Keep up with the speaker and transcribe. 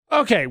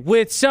Okay,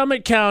 with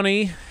Summit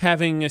County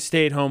having a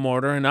stay-at-home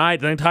order and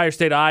the entire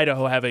state of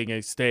Idaho having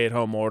a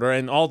stay-at-home order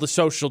and all the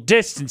social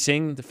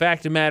distancing, the fact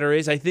of the matter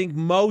is I think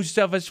most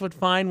of us would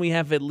find we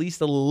have at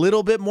least a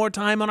little bit more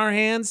time on our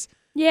hands.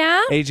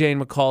 Yeah? AJ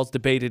and McCall's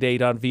debate at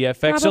 8 on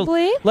VFX.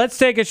 Probably. So let's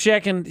take a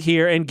second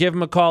here and give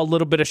McCall a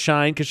little bit of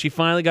shine because she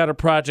finally got her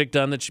project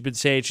done that she's been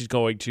saying she's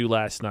going to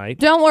last night.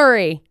 Don't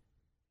worry.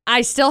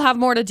 I still have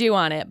more to do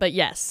on it, but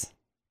yes.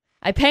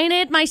 I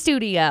painted my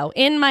studio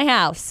in my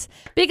house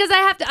because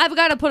I've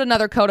got to put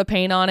another coat of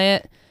paint on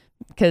it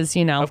because,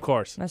 Of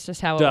course. That's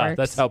just how it works.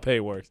 That's how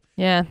paint works.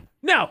 Yeah.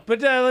 No,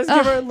 but let's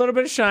give her a little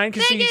bit of shine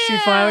because she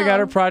finally got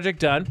her project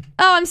done.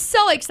 Oh, I'm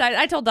so excited.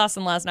 I told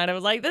Dustin last night, I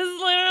was like, this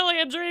is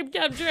literally a dream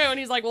come true. And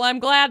he's like, well, I'm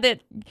glad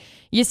that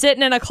you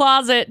sitting in a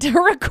closet to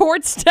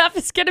record stuff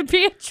is going to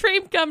be a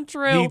dream come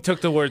true. He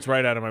took the words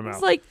right out of my mouth.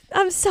 It's like,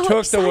 I'm so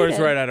excited. Took the words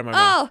right out of my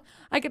mouth. Oh,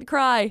 I could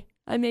cry.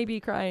 I may be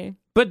crying.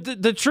 But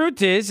the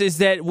truth is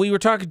that we were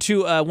talking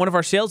to one of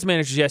our sales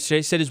managers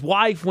yesterday, said his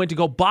wife went to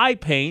go buy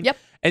paint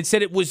and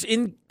said it was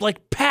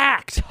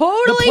packed.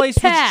 Totally The place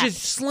packed. was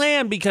just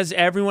slammed because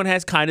everyone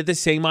has kind of the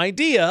same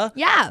idea.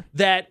 Yeah.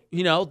 That,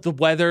 the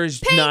weather is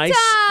Paint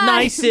time!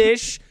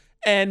 nice-ish,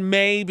 and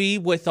maybe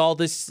with all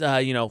this,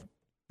 not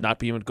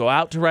being able to go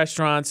out to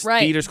restaurants,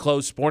 theaters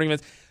closed, sporting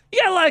events, you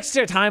got a lot of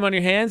extra time on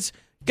your hands.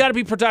 Got to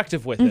be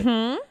productive with it.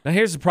 Now,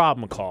 here's the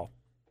problem, McCall.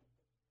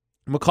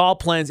 McCall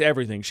plans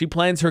everything. She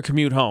plans her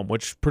commute home,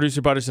 which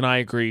producer Butters and I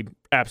agreed,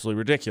 absolutely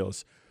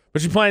ridiculous.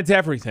 But she plans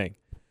everything.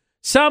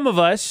 Some of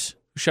us,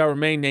 who shall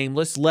remain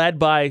nameless, led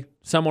by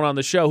someone on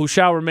the show who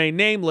shall remain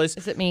nameless.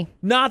 Is it me?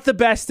 Not the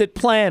best at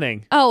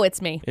planning. Oh,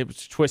 it's me. It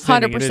was twist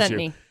ending. 100%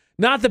 me.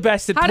 Not the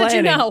best at How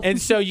planning. did you know?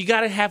 And so you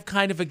got to have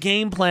kind of a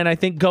game plan, I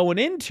think, going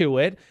into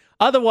it.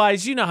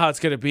 Otherwise, you know how it's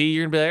going to be.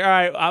 You're going to be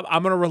like, all right,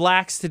 I'm going to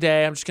relax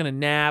today. I'm just going to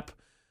nap.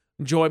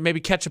 Enjoy, maybe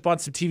catch up on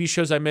some TV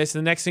shows I missed.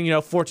 And the next thing you know,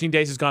 14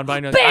 days has gone by.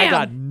 And I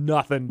got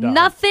nothing done.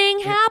 Nothing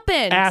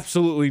happened.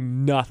 Absolutely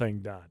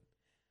nothing done.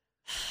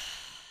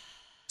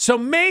 So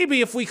maybe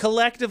if we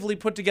collectively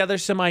put together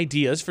some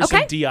ideas for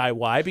some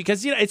DIY,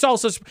 because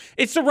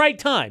it's the right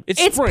time.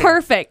 It's spring.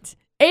 Perfect.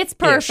 It's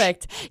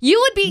perfect. You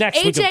would be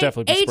Next week will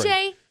definitely be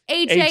spring.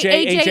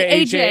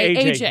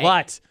 AJ.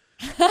 What?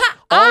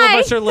 All of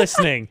us are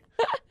listening.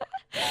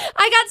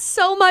 I got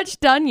so much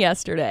done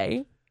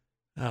yesterday.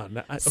 Oh,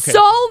 no, okay.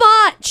 So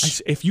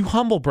much. If you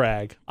humble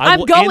brag, I'm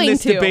will going end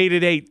this to. debate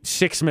at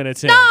 6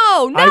 minutes in. No.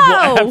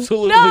 I will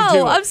absolutely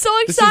do it. I'm so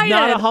excited. This is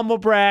not a humble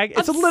brag.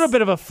 It's a little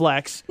bit of a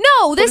flex.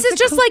 No, this is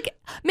just like,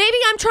 maybe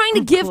I'm trying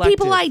to give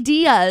people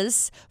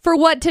ideas for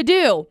what to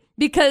do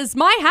because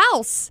my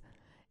house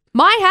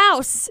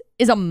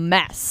is a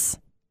mess,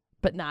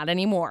 but not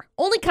anymore.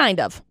 Only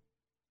kind of.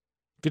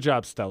 Good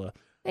job, Stella.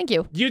 Thank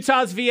you.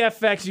 Utah's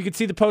VFX. You can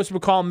see the post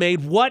McCall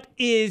made. What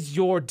is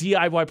your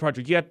DIY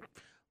project? You got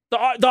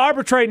the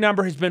arbitrary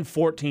number has been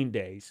 14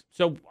 days.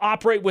 So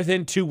operate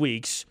within 2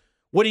 weeks.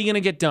 What are you going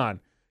to get done?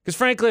 Because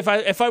frankly,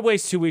 if I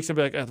waste 2 weeks, I'll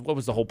be like, what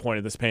was the whole point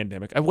of this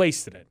pandemic? I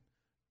wasted it.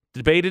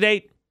 Debate at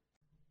 8.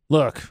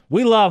 Look,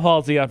 we love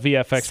Halsey on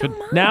VFX, so but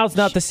much. now's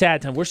not the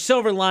sad time. We're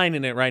silver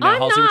lining it right now,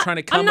 Halsey. We're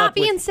trying to I'm not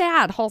being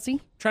sad, Halsey.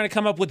 Trying to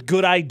come up with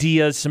good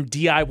ideas, some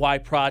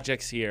DIY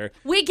projects here.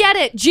 We get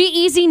it.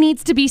 G-Eazy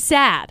needs to be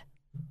sad.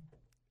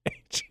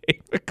 AJ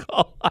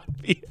McCall on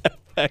VFX.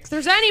 If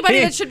there's anybody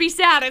that should be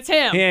sad, it's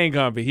him. He ain't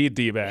gonna be. He a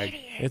D-bag.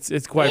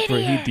 It's quite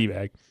pretty. He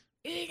D-bag.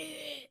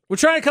 We're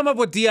trying to come up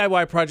with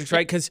DIY projects,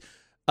 right? Because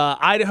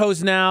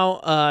Idaho's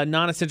now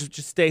non-essential,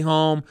 just stay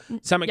home.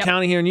 Summit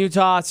County here in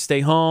Utah,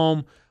 stay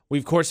home. We,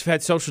 of course, have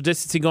had social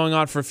distancing going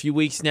on for a few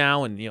weeks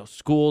now, and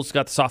schools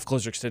got the soft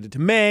closure extended to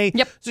May.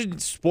 Yep. So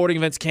sporting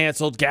events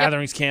canceled,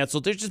 gatherings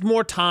canceled. There's just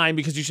more time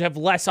because you should have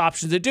less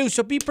options to do,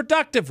 so be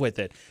productive with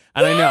it.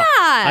 And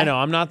I know.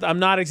 I'm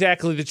not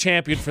exactly the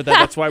champion for that.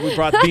 That's why we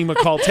brought B.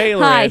 McCall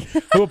Taylor in,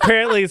 who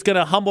apparently is going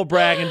to humble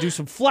brag and do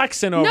some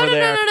flexing over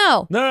there.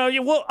 No.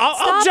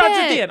 I'll judge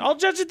at the end. I'll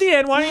judge at the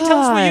end. Why don't you tell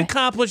us what you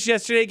accomplished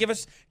yesterday?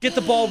 Get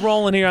the ball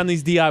rolling here on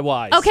these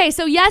DIYs. Okay,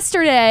 so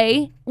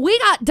yesterday we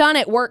got done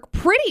at work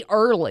pretty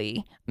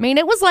early. I mean,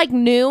 it was like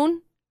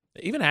noon.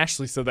 Even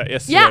Ashley said that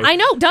yesterday. Yeah, I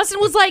know.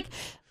 Dustin was like,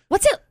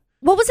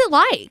 what was it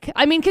like?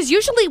 I mean, because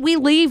usually we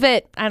leave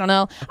at, I don't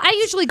know. I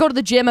usually go to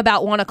the gym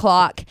about 1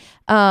 o'clock.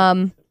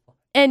 And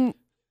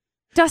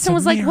Dustin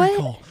was like,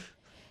 what?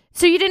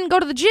 So you didn't go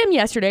to the gym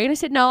yesterday? And I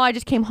said, no, I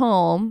just came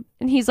home.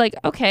 And he's like,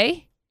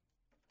 okay.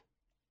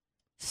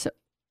 So,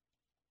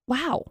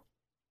 wow.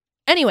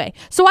 Anyway,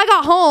 so I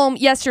got home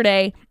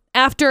yesterday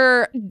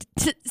after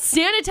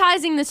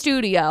sanitizing the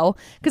studio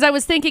because I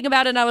was thinking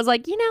about it and I was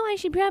like, I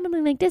should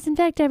probably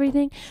disinfect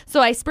everything.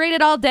 So I sprayed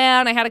it all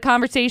down. I had a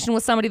conversation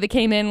with somebody that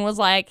came in and was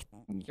like,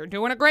 you're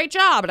doing a great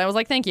job. And I was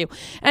like, thank you.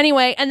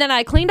 Anyway, and then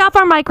I cleaned off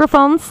our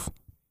microphones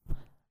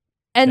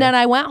and then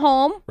I went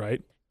home.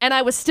 Right. And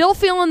I was still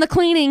feeling the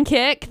cleaning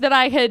kick that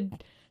I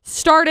had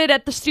started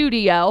at the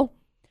studio.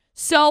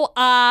 So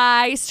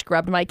I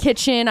scrubbed my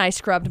kitchen. I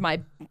scrubbed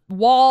my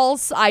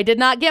walls. I did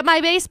not get my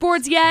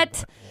baseboards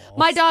yet.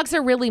 My dogs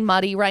are really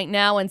muddy right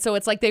now, and so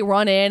it's like they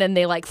run in and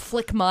they like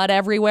flick mud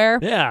everywhere.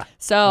 Yeah.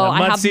 So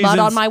I have mud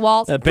on my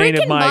walls. The bane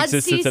of Freaking my mud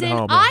existence season. at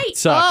home. I It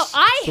sucks.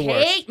 I It's the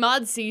worst. hate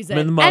mud season.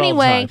 I'm in the mud all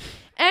the time.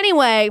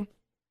 Anyway,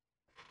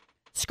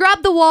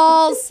 scrub the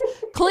walls,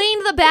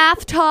 cleaned the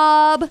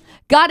bathtub,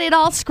 got it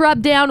all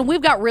scrubbed down.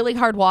 We've got really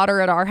hard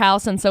water at our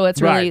house, and so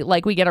it's really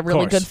like we get a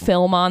really good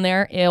film on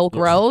there. Ew,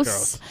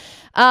 gross.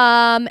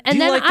 And Do you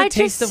then like the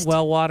taste of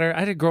well water? I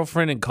had a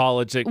girlfriend in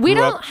college that we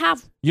grew don't up.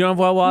 have. You don't have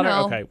well water?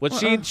 No. Okay.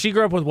 Well, she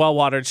grew up with well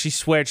water, and she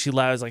swears she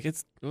loves like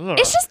it's. Ugh.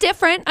 It's just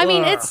different. I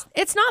mean,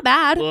 it's not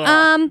bad.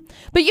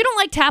 But you don't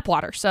like tap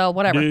water, so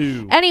whatever.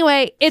 No.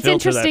 Anyway, it's Filter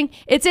interesting.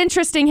 It's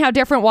interesting how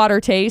different water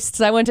tastes.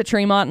 I went to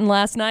Tremonton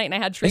last night and I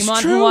had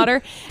Tremonton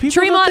water.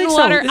 Tremonton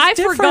water. I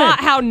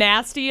forgot how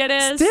nasty it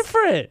is. It's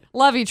different.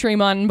 Love you,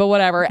 Tremonton, but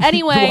whatever.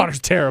 Anyway, The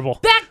water's terrible.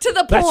 back to the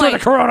point. That's where the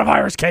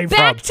coronavirus came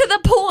Back from. to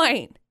the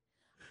point.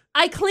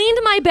 I cleaned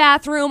my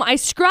bathroom. I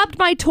scrubbed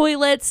my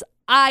toilets.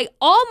 I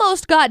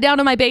almost got down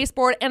to my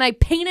baseboard and I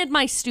painted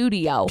my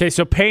studio. Okay,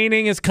 so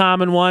painting is a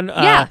common one.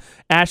 Yeah.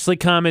 Ashley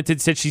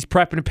said she's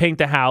prepping to paint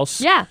the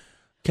house. Yeah.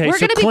 Okay, We're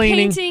so going to be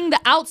cleaning. painting the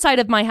outside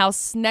of my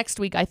house next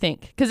week, I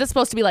think, because it's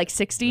supposed to be like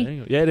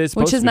 60, Yeah, it is.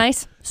 which supposed is to be.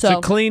 nice. So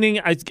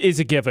cleaning is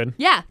a given.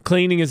 Yeah.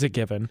 Cleaning is a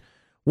given.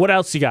 What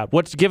else you got?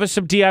 Give us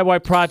some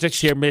DIY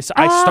projects here, Miss.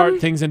 I start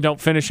things and don't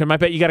finish them. I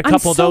bet you got a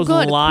couple of those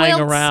lying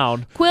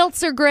around.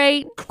 Quilts are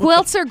great.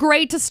 Quilts are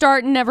great to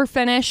start and never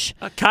finish.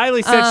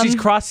 Kylie said she's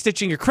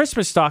cross-stitching your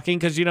Christmas stocking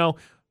because,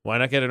 why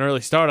not get an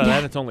early start on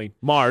that? It's only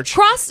March.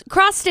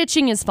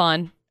 Cross-stitching is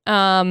fun.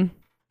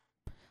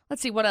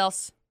 Let's see, what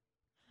else?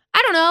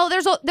 I don't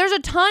know. There's a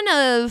ton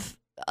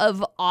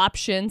of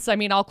options. I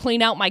mean, I'll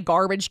clean out my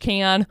garbage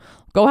can,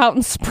 go out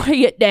and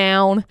spray it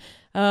down.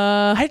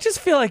 I just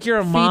feel like you're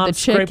a mom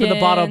scraping the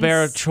bottom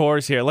bare of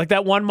chores here. Like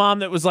that one mom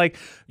that was like,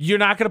 you're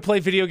not going to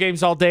play video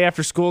games all day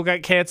after school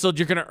got canceled.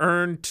 You're going to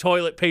earn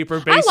toilet paper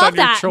based on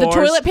your chores. The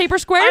toilet paper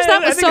squares,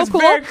 that was I think so it's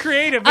cool. very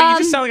creative, but you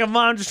just sound like a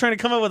mom just trying to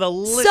come up with a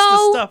list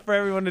of stuff for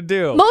everyone to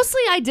do.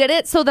 Mostly I did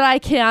it so that I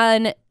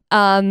can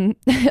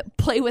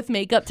play with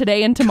makeup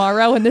today and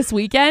tomorrow and this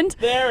weekend.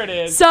 There it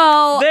is. So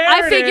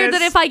I figured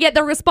that if I get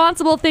the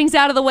responsible things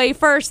out of the way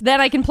first, then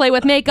I can play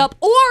with makeup,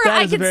 or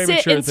I can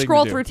sit and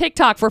scroll through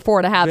TikTok for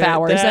 4.5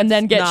 hours and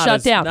then get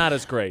shut down. Not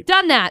as great.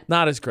 Done that.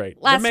 Not as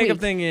great. Last the makeup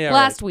week. thing, yeah.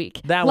 Last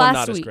week. That one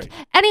not as great.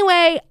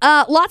 Anyway,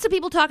 lots of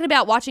people talking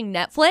about watching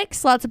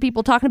Netflix. Lots of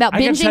people talking about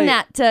binging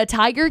that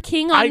Tiger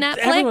King on Netflix.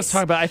 Everyone's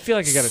talking about it. I feel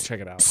like I got to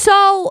check it out.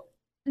 So,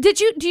 do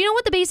you know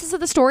what the basis of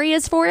the story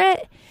is for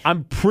it?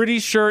 I'm pretty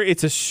sure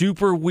it's a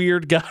super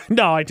weird guy.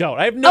 No, I don't.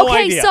 I have no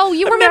idea. Okay, so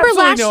you remember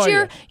last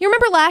year? You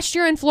remember last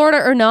year in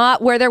Florida or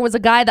not, where there was a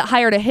guy that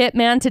hired a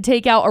hitman to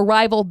take out a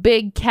rival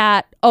big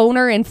cat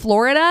owner in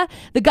Florida?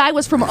 The guy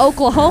was from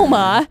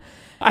Oklahoma.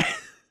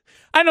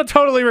 I don't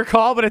totally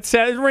recall, but it's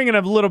ringing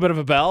a little bit of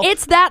a bell.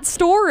 It's that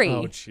story.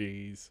 Oh,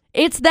 jeez.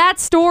 It's that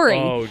story.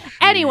 Oh, jeez.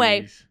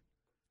 Anyway.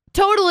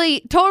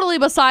 Totally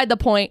beside the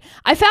point.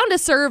 I found a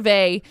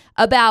survey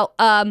about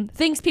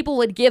things people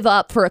would give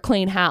up for a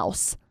clean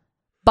house,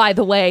 by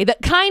the way,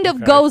 that kind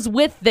of goes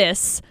with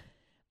this,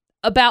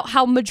 about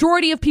how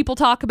majority of people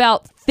talk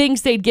about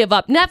things they'd give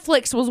up.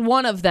 Netflix was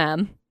one of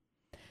them.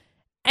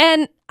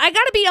 And I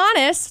gotta be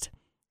honest,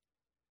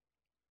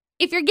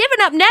 if you're giving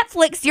up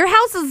Netflix, your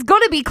house is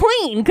gonna be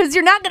clean because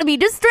you're not gonna be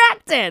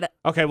distracted.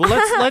 Okay, well,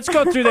 let's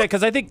go through that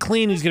because I think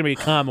cleaning is gonna be a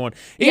common one.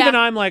 Even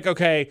I'm like,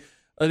 okay,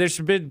 there's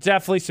been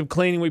definitely some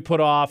cleaning we put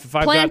off. If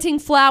Planting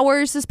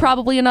flowers is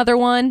probably another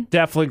one.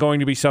 Definitely going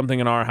to be something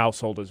in our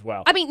household as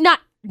well. I mean, not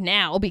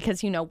now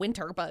because,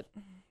 winter, but...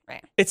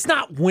 It's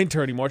not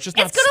winter anymore. It's just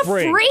it's not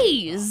spring.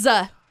 It's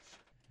going to freeze.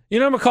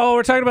 McCall,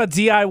 we're talking about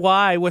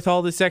DIY with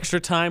all this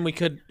extra time we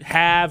could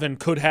have and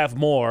could have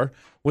more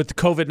with the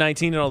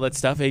COVID-19 and all that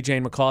stuff. AJ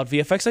and McCall at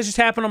VFX. I just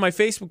happened on my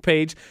Facebook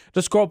page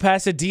to scroll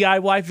past a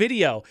DIY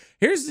video.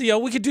 Here's,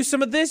 we could do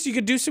some of this. You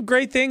could do some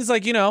great things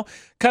like,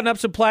 cutting up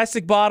some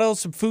plastic bottles,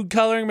 some food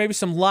coloring, maybe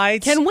some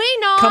lights. Can we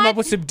not? Come up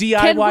with some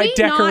DIY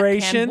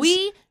decorations. Can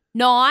we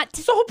not?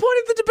 That's the whole point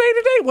of the debate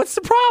today. What's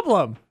the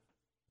problem?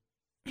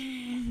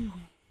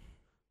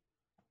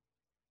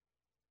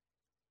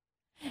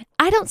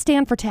 I don't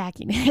stand for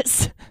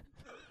tackiness.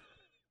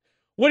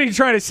 What are you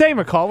trying to say,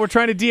 McCall? We're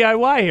trying to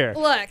DIY here.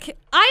 Look,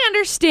 I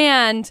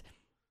understand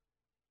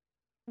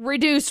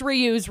reduce,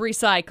 reuse,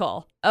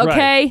 recycle,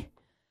 okay? Right.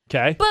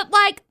 Okay. But,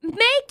 making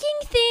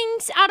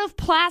things out of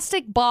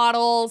plastic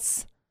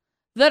bottles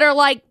that are,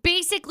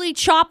 basically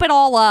chop it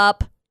all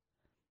up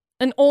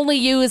and only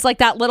use,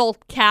 that little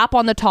cap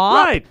on the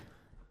top. Right.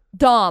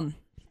 Dumb.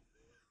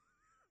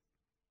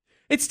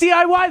 It's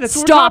DIY. That's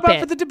what we're talking about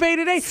for the debate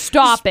today.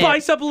 Stop it.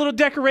 Spice up a little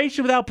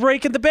decoration without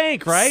breaking the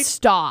bank, right?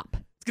 Stop.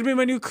 It's going to be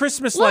my new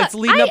Christmas lights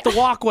leading up the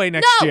walkway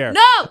next year.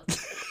 No.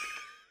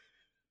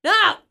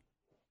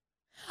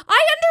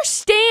 I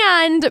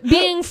understand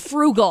being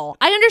frugal.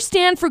 I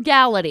understand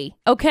frugality,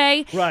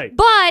 okay? Right.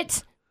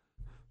 But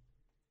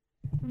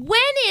when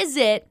is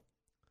it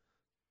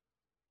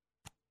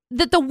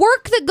that the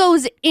work that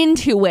goes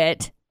into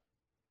it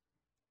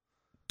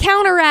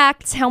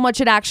counteracts how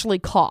much it actually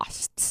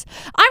costs.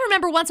 I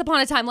remember once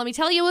upon a time, let me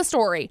tell you a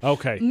story.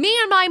 Okay. Me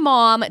and my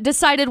mom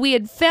decided we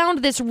had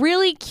found this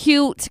really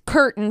cute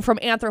curtain from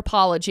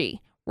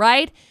Anthropology,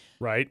 right?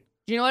 Right.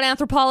 Do you know what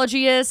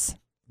Anthropology is?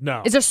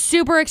 No. It's a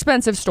super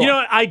expensive store. You know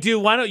what? I do.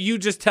 Why don't you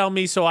just tell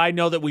me so I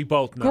know that we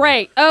both know?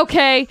 Great.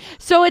 Okay.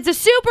 So it's a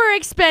super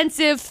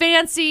expensive,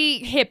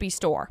 fancy hippie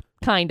store,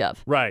 kind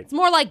of. Right. It's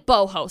more like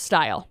boho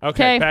style.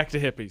 Okay. Back to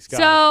hippies.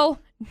 Got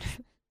it.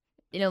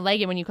 You know,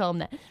 like it when you call them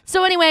that.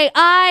 So anyway,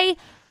 I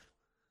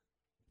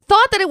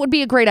thought that it would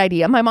be a great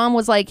idea. My mom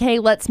was like, hey,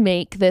 let's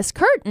make this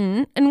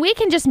curtain, and we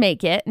can just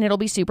make it, and it'll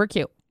be super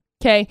cute.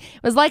 Okay.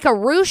 It was like a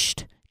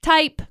ruched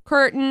type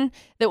curtain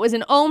that was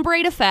an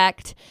ombre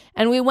effect,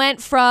 and we went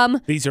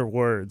from These are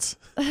words.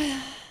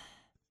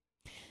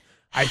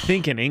 I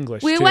think in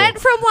English, we too. went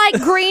from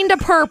like green to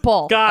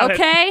purple. Got it.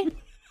 Okay.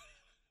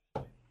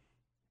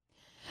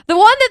 The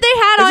one that they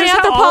had on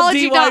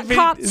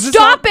Anthropology.com.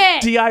 Stop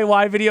it!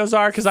 DIY videos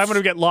are because I'm going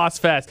to get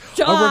lost fast.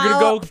 Or we're going to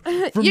go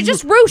from you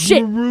just roosh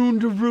it. maroon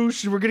to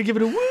roosh, and we're going to give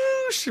it a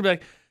whoosh. Be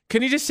like,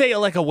 can you just say it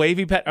like a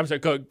wavy pet? I'm sorry.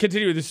 Go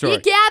continue with the story.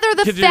 You gather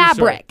the Continue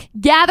fabric.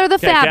 Gather the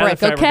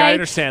fabric, okay? I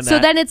understand that. So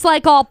then it's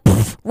like all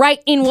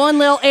right in one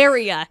little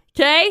area,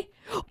 okay?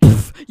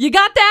 You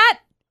got that?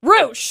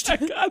 Rooshed. I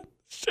got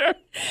sure.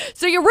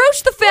 So you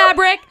roosh the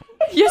fabric.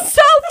 You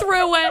sew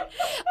through it.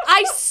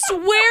 I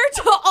swear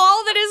to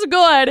all that is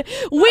good,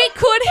 we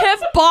could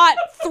have bought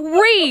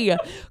 3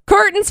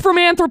 curtains from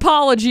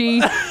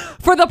Anthropology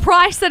for the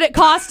price that it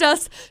cost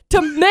us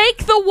to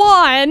make the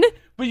one.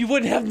 But you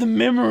wouldn't have the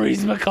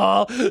memories,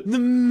 McCall. The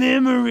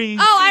memories.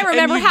 Oh, I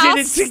remember and you how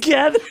did it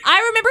together.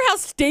 I remember how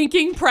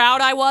stinking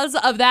proud I was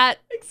of that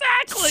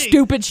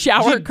stupid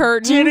shower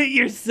curtain. Did it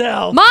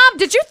yourself. Mom,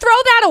 did you throw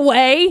that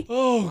away?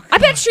 Oh, God. I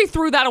bet she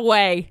threw that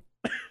away.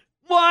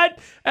 What?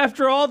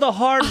 After all the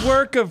hard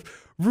work of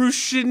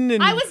ruching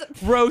and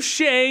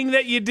rocheting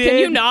that you did? Can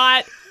you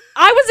not?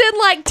 I was in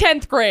like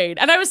 10th grade,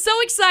 and I was so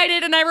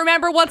excited, and I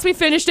remember once we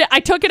finished it, I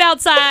took it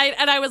outside,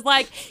 and I was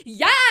like,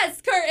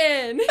 yes,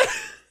 curtain.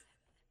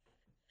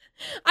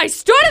 I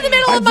stood in the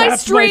middle of my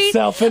street.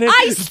 Myself in it.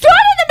 I stood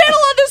in the middle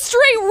of the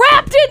street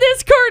wrapped in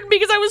this curtain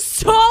because I was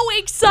so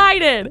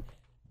excited.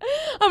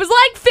 I was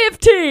like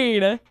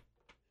 15.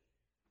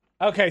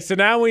 Okay, so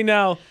now we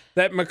know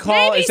that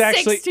McCall Maybe is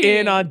actually 16.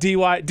 in on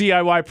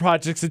DIY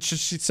projects. It's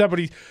just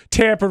somebody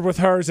tampered with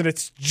hers, and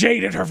it's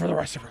jaded her for the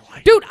rest of her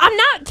life. Dude, I'm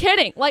not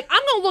kidding. Like,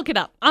 I'm going to look it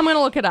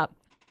up.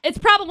 It's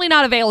probably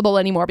not available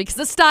anymore because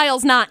the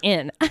style's not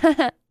in.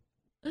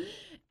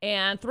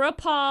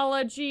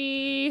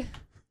 Anthropology.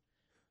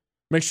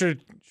 Make sure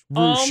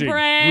ruching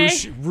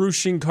curtains.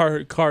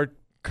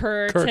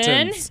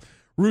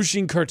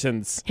 Ruching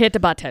curtains. Hit the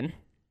button.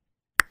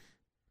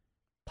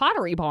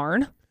 Pottery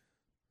Barn.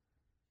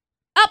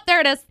 Oh,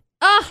 there it is.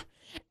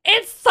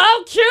 It's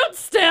so cute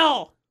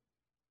still.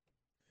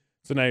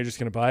 So now you're just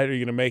going to buy it, or you're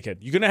going to make it?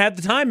 You're going to have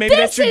the time. Maybe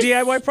that's your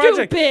DIY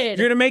project. Stupid.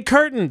 You're going to make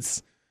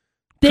curtains.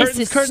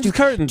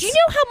 Curtains. Do you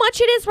know how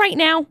much it is right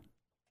now?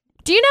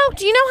 Do you know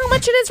how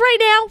much it is right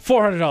now?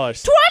 $400.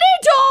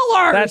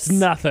 $20. That's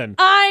nothing.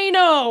 I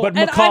know. But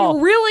and McCall,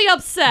 I'm really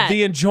upset.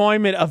 The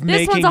enjoyment of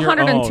making your own.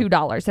 This one's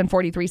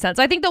 $102.43.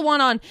 I think the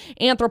one on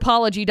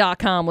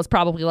Anthropology.com was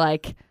probably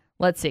like,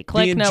 let's see,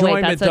 click. The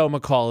enjoyment, though,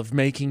 McCall, of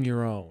making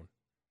your own.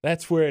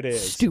 That's where it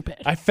is. Stupid.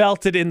 I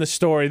felt it in the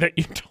story that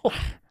you told.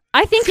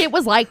 I think it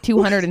was like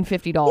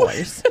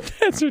 $250.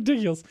 That's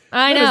ridiculous.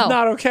 I know. That is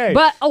not okay.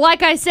 But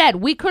like I said,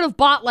 we could have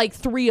bought like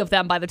 3 of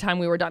them by the time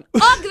we were done.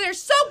 Ugh, they're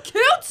so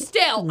cute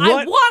still.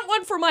 I want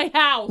one for my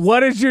house.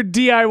 What is your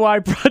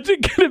DIY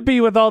project going to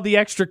be with all the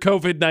extra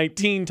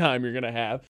COVID-19 time you're going to have?